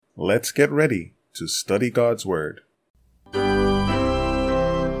Let's get ready to study God's Word.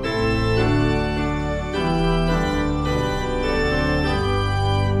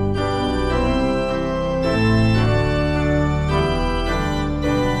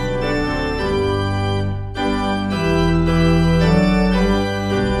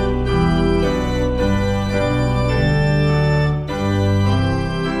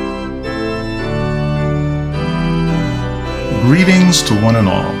 Greetings to one and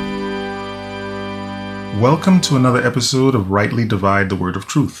all. Welcome to another episode of Rightly Divide the Word of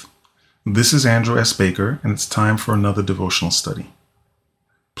Truth. This is Andrew S. Baker, and it's time for another devotional study.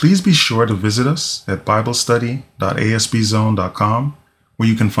 Please be sure to visit us at biblestudy.asbzone.com, where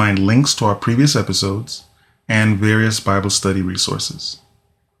you can find links to our previous episodes and various Bible study resources.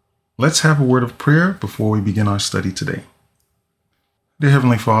 Let's have a word of prayer before we begin our study today. Dear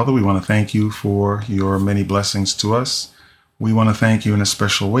Heavenly Father, we want to thank you for your many blessings to us. We want to thank you in a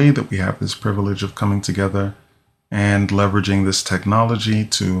special way that we have this privilege of coming together and leveraging this technology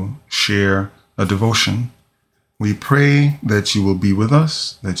to share a devotion. We pray that you will be with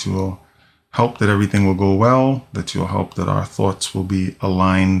us, that you will help that everything will go well, that you'll help that our thoughts will be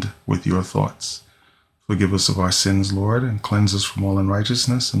aligned with your thoughts. Forgive us of our sins, Lord, and cleanse us from all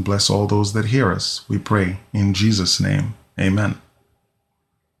unrighteousness, and bless all those that hear us. We pray in Jesus' name. Amen.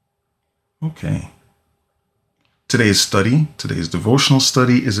 Okay. Today's devotional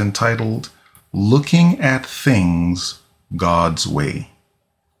study is entitled, Looking at Things God's Way.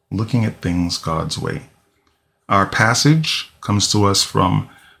 Looking at Things God's Way. Our passage comes to us from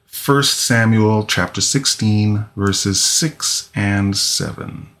 1 Samuel chapter 16, verses 6 and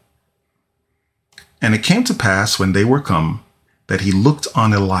 7. And it came to pass when they were come, that he looked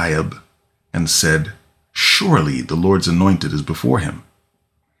on Eliab and said, Surely the Lord's anointed is before him.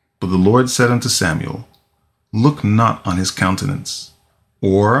 But the Lord said unto Samuel, Look not on his countenance,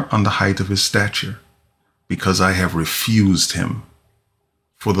 or on the height of his stature, because I have refused him.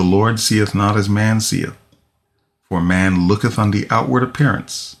 For the Lord seeth not as man seeth. For man looketh on the outward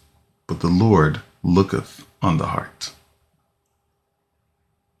appearance, but the Lord looketh on the heart.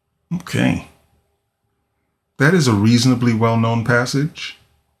 Okay. That is a reasonably well-known passage,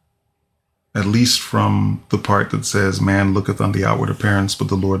 at least from the part that says, Man looketh on the outward appearance, but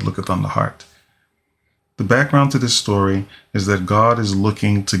the Lord looketh on the heart. The background to this story is that God is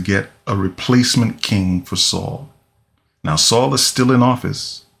looking to get a replacement king for Saul. Now, Saul is still in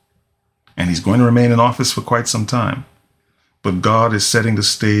office, and he's going to remain in office for quite some time. But God is setting the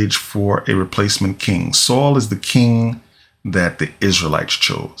stage for a replacement king. Saul is the king that the Israelites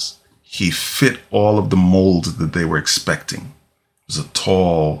chose. He fit all of the molds that they were expecting. He was a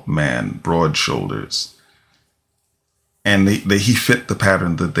tall man, broad shoulders. And he fit the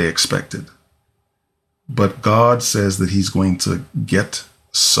pattern that they expected. But God says that he's going to get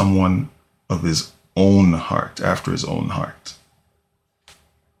someone of his own heart, after his own heart.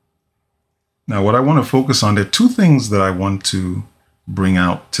 Now, what I want to focus on, there are two things that I want to bring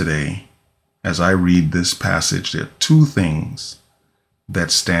out today as I read this passage. There are two things that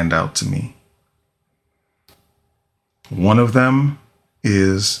stand out to me. One of them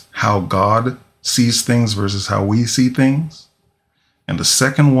is how God sees things versus how we see things. And the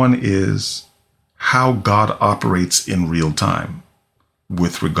second one is how God operates in real time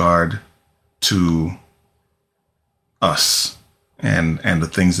with regard to us and the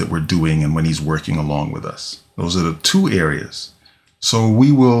things that we're doing and when he's working along with us. Those are the two areas. So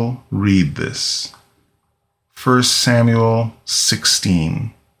we will read this. 1 Samuel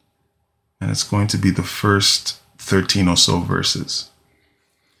 16, and it's going to be the first 13 or so verses.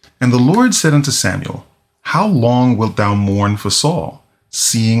 And the Lord said unto Samuel, How long wilt thou mourn for Saul,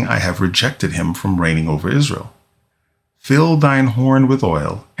 seeing I have rejected him from reigning over Israel? Fill thine horn with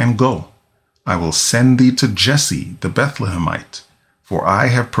oil, and go. I will send thee to Jesse the Bethlehemite, for I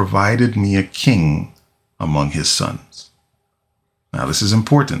have provided me a king among his sons. Now this is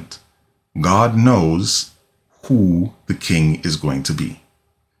important. God knows who the king is going to be.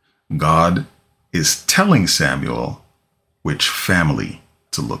 God is telling Samuel which family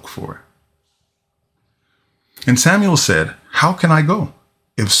to look for. And Samuel said, How can I go?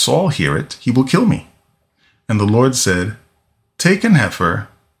 If Saul hear it, he will kill me. And the Lord said, Take an heifer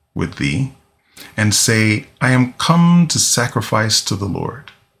with thee, and say, I am come to sacrifice to the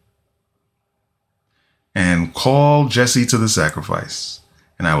Lord. And call Jesse to the sacrifice,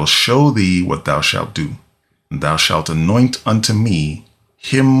 and I will show thee what thou shalt do. And thou shalt anoint unto me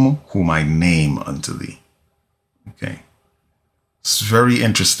him whom I name unto thee. Okay. It's very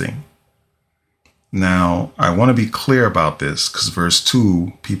interesting. Now, I want to be clear about this because verse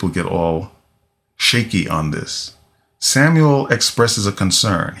 2, people get all shaky on this. Samuel expresses a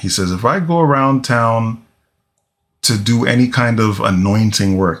concern. He says, if I go around town to do any kind of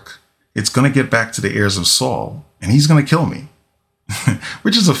anointing work, it's going to get back to the heirs of Saul, and he's going to kill me.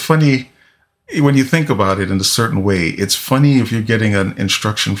 Which is a funny, when you think about it in a certain way, it's funny if you're getting an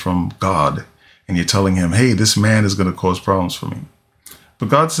instruction from God and you're telling him, hey, this man is going to cause problems for me. But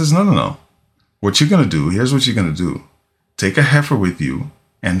God says, no. What you're going to do, here's what you're going to do. Take a heifer with you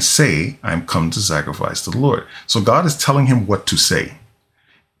and say, I'm come to sacrifice to the Lord. So God is telling him what to say.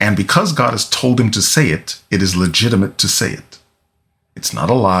 And because God has told him to say it, it is legitimate to say it. It's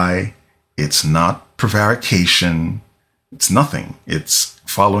not a lie. It's not prevarication. It's nothing. It's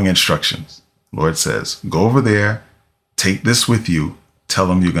following instructions. Lord says, go over there, take this with you, tell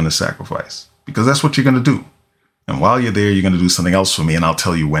them you're going to sacrifice. Because that's what you're going to do. And while you're there, you're going to do something else for me, and I'll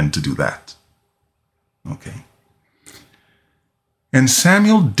tell you when to do that. Okay. And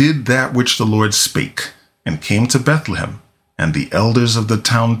Samuel did that which the Lord spake, and came to Bethlehem. And the elders of the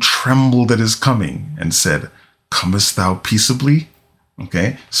town trembled at his coming, and said, comest thou peaceably?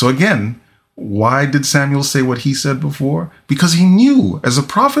 Okay. So again, why did Samuel say what he said before? Because he knew, as a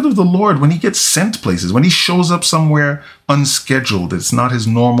prophet of the Lord, when he gets sent places, when he shows up somewhere unscheduled, it's not his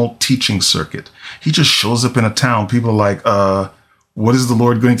normal teaching circuit. He just shows up in a town. People are like, what is the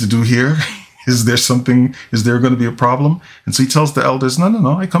Lord going to do here? Is there going to be a problem? And so he tells the elders,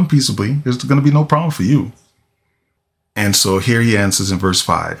 no, I come peaceably. There's going to be no problem for you. And so here he answers in verse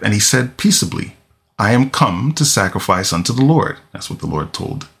 5. And he said, peaceably, I am come to sacrifice unto the Lord. That's what the Lord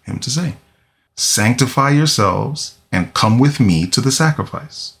told him to say. Sanctify yourselves and come with me to the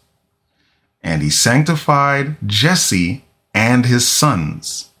sacrifice. And he sanctified Jesse and his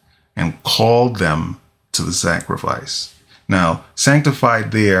sons and called them to the sacrifice. Now,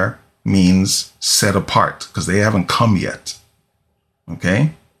 sanctified there means set apart, because they haven't come yet.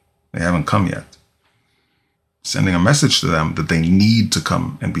 Okay? They haven't come yet. Sending a message to them that they need to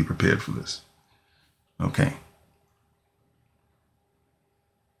come and be prepared for this. Okay.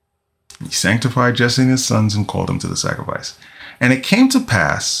 He sanctified Jesse and his sons and called them to the sacrifice. And it came to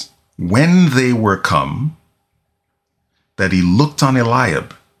pass, when they were come, that he looked on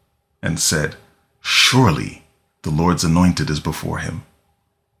Eliab and said, surely the Lord's anointed is before him.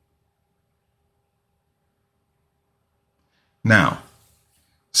 Now,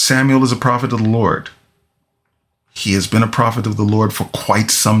 Samuel is a prophet of the Lord. He has been a prophet of the Lord for quite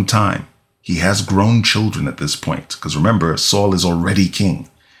some time. He has grown children at this point, because remember, Saul is already king.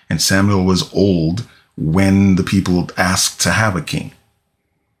 And Samuel was old when the people asked to have a king.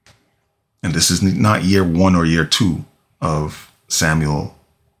 And this is not year 1 or year 2 of Saul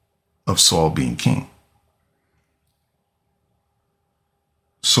being king.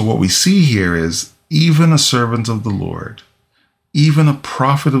 So what we see here is even a servant of the Lord, even a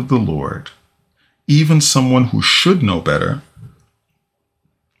prophet of the Lord, even someone who should know better,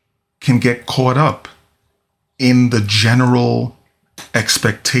 can get caught up in the general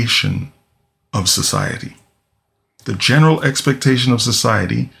expectation of society. The general expectation of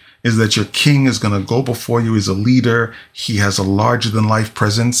society is that your king is going to go before you as a leader. He has a larger than life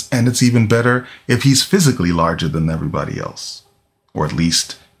presence, and it's even better if he's physically larger than everybody else, or at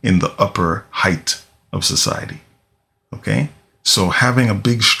least in the upper height of society. Okay? So having a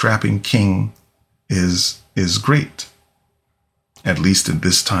big strapping king is great, at least in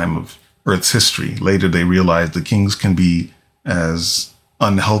this time of Earth's history. Later, they realized the kings can be as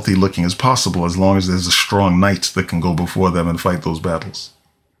unhealthy looking as possible as long as there's a strong knight that can go before them and fight those battles.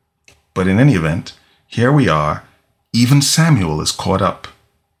 But in any event, here we are. Even Samuel is caught up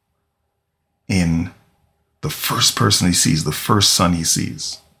in the first person he sees, the first son he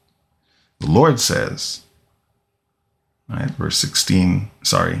sees. The Lord says, right,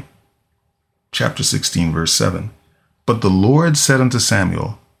 chapter 16, verse 7. But the Lord said unto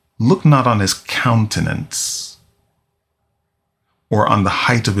Samuel, look not on his countenance or on the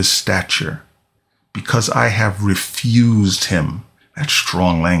height of his stature, because I have refused him. That's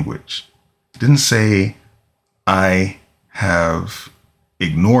strong language. It didn't say I have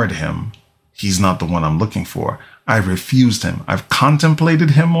ignored him. He's not the one I'm looking for. I've refused him. I've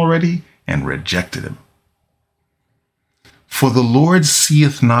contemplated him already and rejected him. For the Lord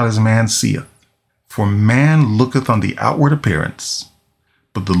seeth not as man seeth. For man looketh on the outward appearance,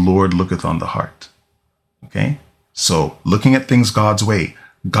 but the Lord looketh on the heart. Okay? So, looking at things God's way,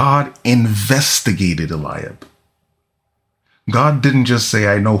 God investigated Eliab. God didn't just say,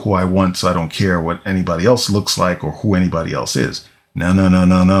 I know who I want, so I don't care what anybody else looks like or who anybody else is. No.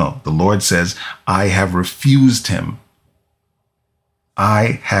 The Lord says, I have refused him.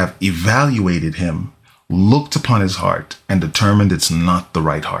 I have evaluated him, looked upon his heart, and determined it's not the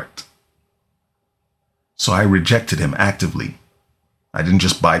right heart. So I rejected him actively. I didn't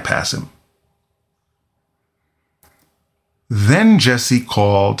just bypass him. Then Jesse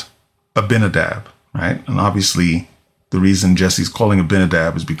called Abinadab, right? And obviously the reason Jesse's calling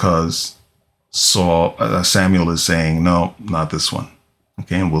Abinadab is because Samuel is saying, no, not this one.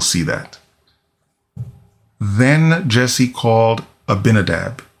 Okay, and we'll see that. Then Jesse called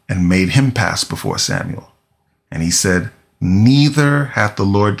Abinadab and made him pass before Samuel. And he said, neither hath the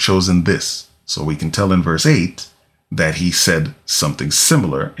Lord chosen this. So we can tell in verse 8 that he said something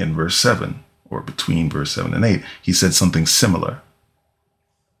similar in verse 7, or between verse 7 and 8. He said something similar.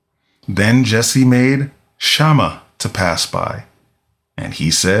 Then Jesse made Shammah to pass by. And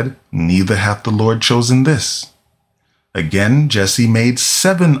he said, neither hath the Lord chosen this. Again, Jesse made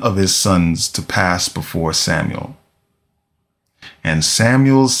 7 of his sons to pass before Samuel. And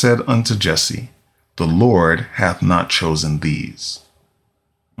Samuel said unto Jesse, the Lord hath not chosen these.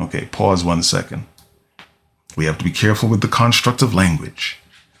 Okay, pause 1 second. We have to be careful with the construct of language.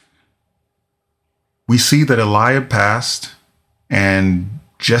 We see that Eliab passed, and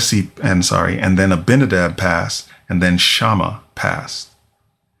then Abinadab passed, and then Shammah passed.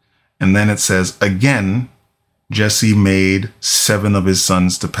 And then it says, again, Jesse made 7 of his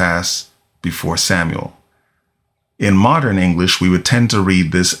sons to pass before Samuel. In modern English, we would tend to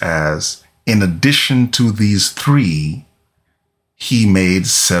read this as, in addition to these 3, he made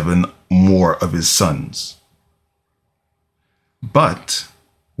 7 more of his sons. But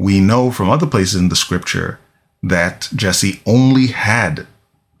we know from other places in the scripture that Jesse only had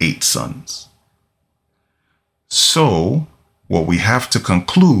 8 sons. So what we have to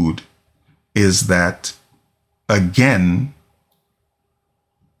conclude is that again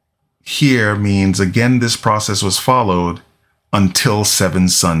here means again this process was followed until 7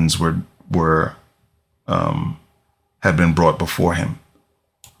 sons had been brought before him,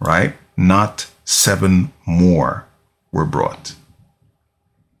 right? Not 7 more were brought.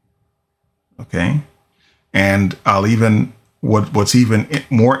 Okay? And what's even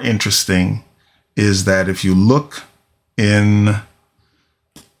more interesting is that if you look in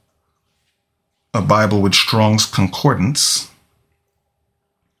a Bible with Strong's Concordance,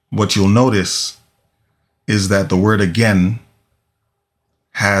 what you'll notice is that the word again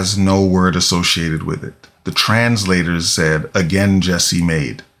has no word associated with it. The translators said, again Jesse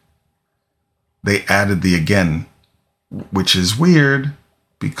made. They added the again, which is weird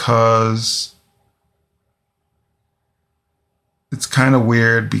because it's kind of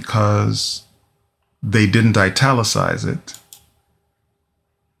weird because they didn't italicize it.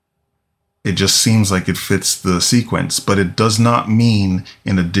 It just seems like it fits the sequence, but it does not mean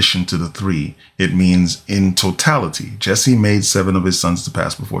in addition to the 3. It means in totality. Jesse made 7 of his sons to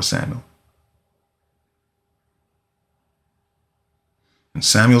pass before Samuel. And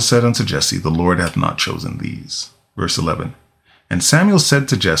Samuel said unto Jesse, the Lord hath not chosen these. Verse 11. And Samuel said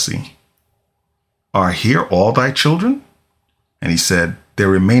to Jesse, are here all thy children? And he said, there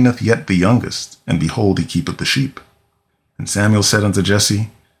remaineth yet the youngest, and behold, he keepeth the sheep. And Samuel said unto Jesse,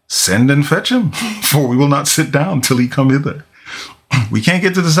 send and fetch him, for we will not sit down till he come hither. We can't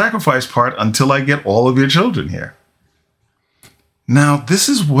get to the sacrifice part until I get all of your children here. Now, this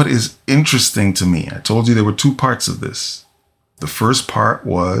is what is interesting to me. I told you there were 2 parts of this. The first part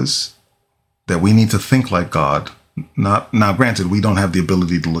was that we need to think like God. Now, granted, we don't have the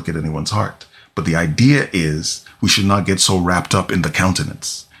ability to look at anyone's heart. But the idea is we should not get so wrapped up in the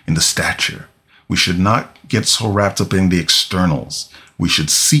countenance, in the stature. We should not get so wrapped up in the externals. We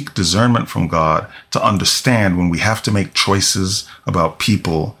should seek discernment from God to understand when we have to make choices about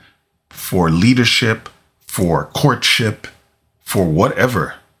people for leadership, for courtship, for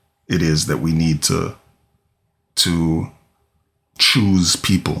whatever it is that we need to choose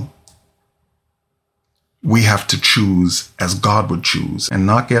people. We have to choose as God would choose and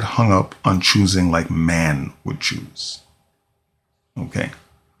not get hung up on choosing like man would choose. Okay.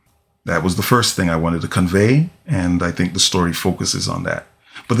 That was the first thing I wanted to convey, and I think the story focuses on that.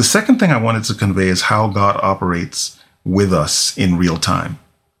 But the second thing I wanted to convey is how God operates with us in real time.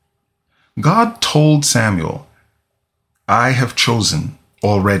 God told Samuel, I have chosen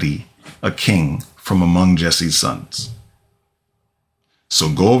already a king from among Jesse's sons. So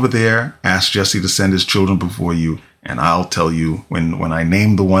go over there, ask Jesse to send his children before you, and I'll tell you when I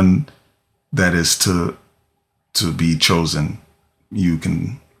name the one that is to be chosen, you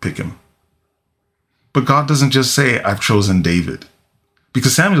can pick him. But God doesn't just say, I've chosen David.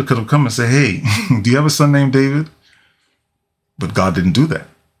 Because Samuel could have come and said, hey, do you have a son named David? But God didn't do that.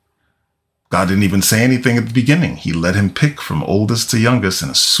 God didn't even say anything at the beginning. He let him pick from oldest to youngest.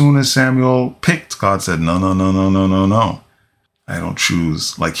 And as soon as Samuel picked, God said, no. I don't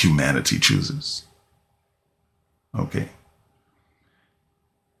choose like humanity chooses. Okay.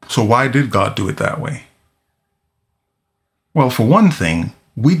 So why did God do it that way? Well, for one thing,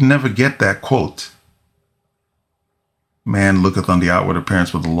 we'd never get that quote, "Man looketh on the outward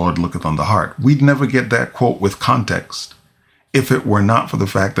appearance, but the Lord looketh on the heart." We'd never get that quote with context if it were not for the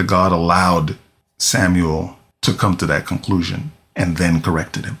fact that God allowed Samuel to come to that conclusion and then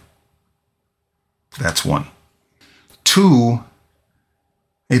corrected him. That's one. Two,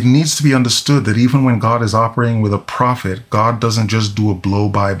 it needs to be understood that even when God is operating with a prophet, God doesn't just do a blow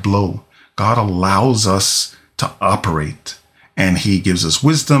by blow. God allows us to operate, and he gives us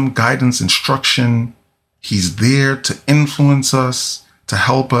wisdom, guidance, instruction. He's there to influence us, to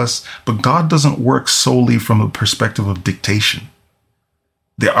help us, but God doesn't work solely from a perspective of dictation.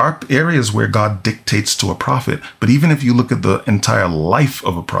 There are areas where God dictates to a prophet, but even if you look at the entire life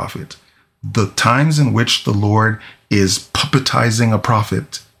of a prophet, the times in which the Lord is puppetizing a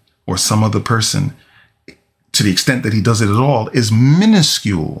prophet or some other person, to the extent that he does it at all, is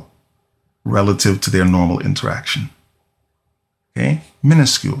minuscule relative to their normal interaction. Okay?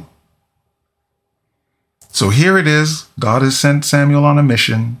 Minuscule. So here it is. God has sent Samuel on a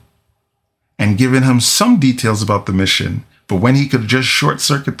mission and given him some details about the mission. But when he could just short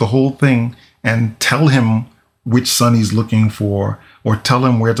circuit the whole thing and tell him which son he's looking for, or tell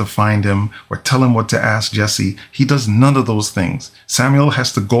him where to find him, or tell him what to ask Jesse, he does none of those things. Samuel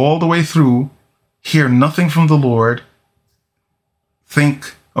has to go all the way through, hear nothing from the Lord,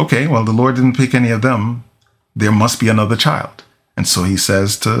 think, okay, well, the Lord didn't pick any of them. There must be another child. And so he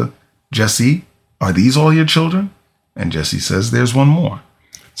says to Jesse, "Are these all your children?" And Jesse says, "There's one more."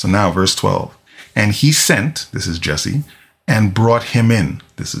 So now verse 12. "And he sent," this is Jesse, "and brought him in,"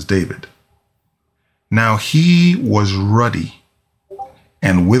 this is David. "Now he was ruddy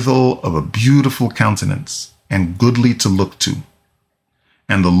and withal of a beautiful countenance and goodly to look to.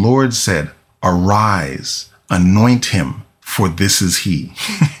 And the Lord said, Arise, anoint him, for this is he."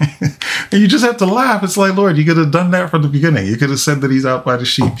 And you just have to laugh. It's like, Lord, you could have done that from the beginning. You could have said that he's out by the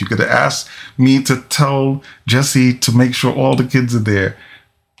sheep. You could have asked me to tell Jesse to make sure all the kids are there.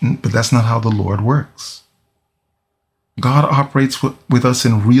 But that's not how the Lord works. God operates with us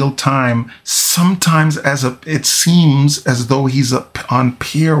in real time, sometimes it seems as though he's on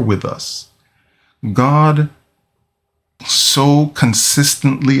pair with us. God so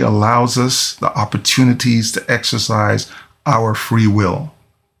consistently allows us the opportunities to exercise our free will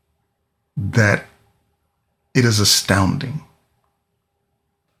that it is astounding.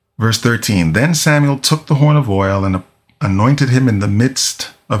 Verse 13, "Then Samuel took the horn of oil and anointed him in the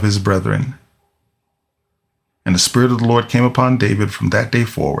midst of his brethren. And the Spirit of the Lord came upon David from that day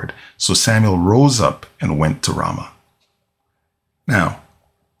forward. So Samuel rose up and went to Ramah." Now,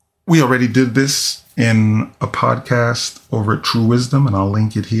 we already did this in a podcast over at True Wisdom, and I'll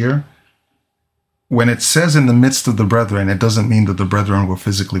link it here. When it says in the midst of the brethren, it doesn't mean that the brethren were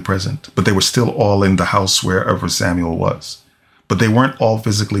physically present, but they were still all in the house wherever Samuel was. But they weren't all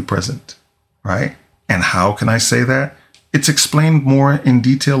physically present, right? And how can I say that? It's explained more in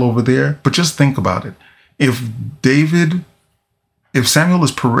detail over there, but just think about it. If Samuel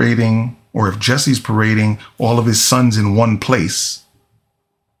is parading, or if Jesse's parading all of his sons in one place,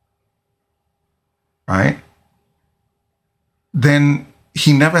 right? Then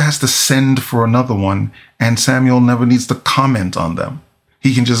he never has to send for another one, and Samuel never needs to comment on them.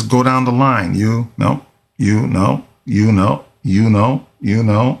 He can just go down the line. You know, you know, you know, you know, you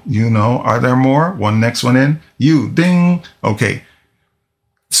know, you know. Are there more? One next one in. You, ding. Okay.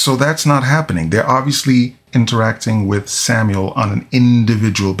 So that's not happening. They're obviously interacting with Samuel on an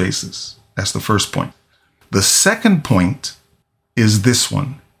individual basis. That's the first point. The second point is this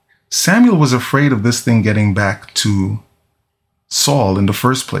one. Samuel was afraid of this thing getting back to Saul in the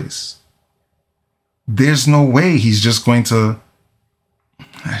first place. There's no way he's just going to,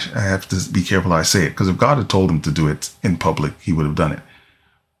 I have to be careful how I say it, because if God had told him to do it in public, he would have done it.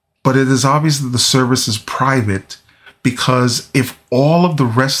 But it is obvious that the service is private, because if all of the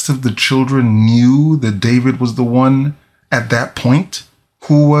rest of the children knew that David was the one at that point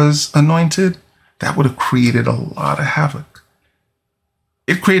who was anointed, that would have created a lot of havoc.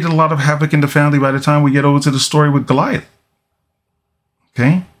 It created a lot of havoc in the family by the time we get over to the story with Goliath.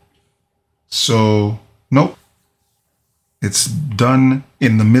 Okay? So, nope. It's done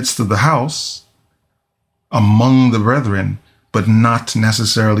in the midst of the house, among the brethren, but not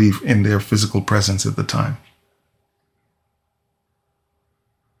necessarily in their physical presence at the time.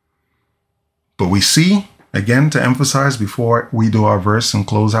 But we see, again, to emphasize before we do our verse and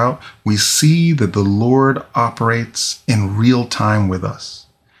close out, we see that the Lord operates in real time with us.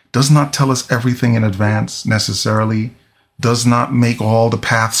 Does not tell us everything in advance necessarily, does not make all the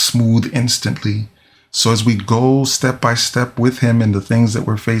paths smooth instantly, So as we go step by step with him in the things that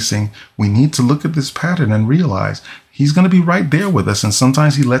we're facing, we need to look at this pattern and realize he's going to be right there with us. And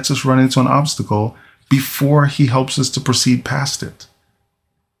sometimes he lets us run into an obstacle before he helps us to proceed past it.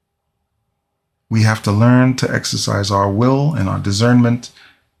 We have to learn to exercise our will and our discernment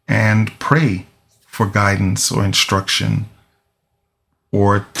and pray for guidance or instruction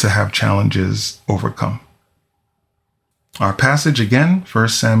or to have challenges overcome. Our passage again, 1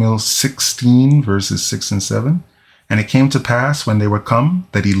 Samuel 16, verses 6 and 7. And it came to pass when they were come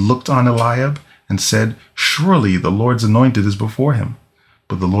that he looked on Eliab and said, Surely the Lord's anointed is before him.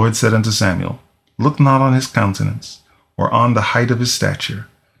 But the Lord said unto Samuel, Look not on his countenance, or on the height of his stature,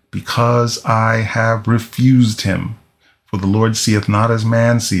 because I have refused him. For the Lord seeth not as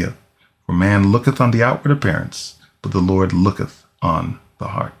man seeth. For man looketh on the outward appearance, but the Lord looketh on the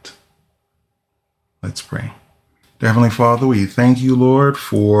heart. Let's pray. Dear Heavenly Father, we thank you, Lord,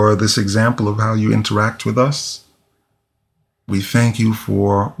 for this example of how you interact with us. We thank you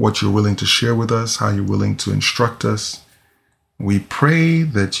for what you're willing to share with us, how you're willing to instruct us. We pray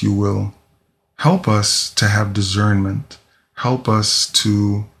that you will help us to have discernment. Help us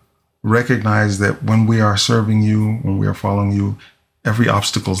to recognize that when we are serving you, when we are following you, every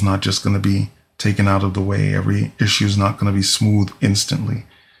obstacle is not just going to be taken out of the way. Every issue is not going to be smooth instantly.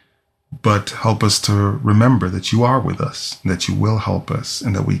 But help us to remember that you are with us, that you will help us,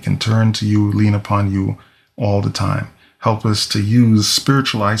 and that we can turn to you, lean upon you all the time. Help us to use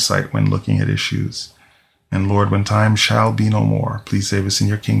spiritual eyesight when looking at issues. And Lord, when time shall be no more, please save us in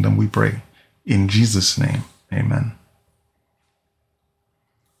your kingdom, we pray. In Jesus' name, amen.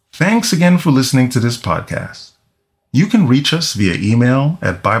 Thanks again for listening to this podcast. You can reach us via email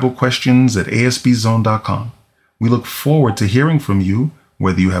at biblequestions@asbzone.com. We look forward to hearing from you,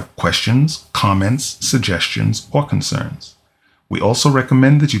 whether you have questions, comments, suggestions, or concerns. We also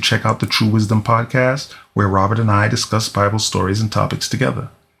recommend that you check out the True Wisdom podcast, where Robert and I discuss Bible stories and topics together.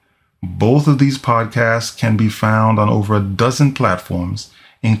 Both of these podcasts can be found on over a dozen platforms,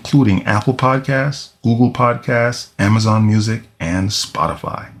 including Apple Podcasts, Google Podcasts, Amazon Music, and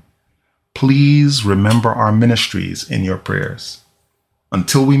Spotify. Please remember our ministries in your prayers.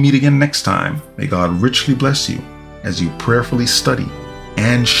 Until we meet again next time, may God richly bless you as you prayerfully study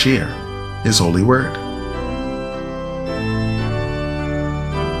and share His holy word.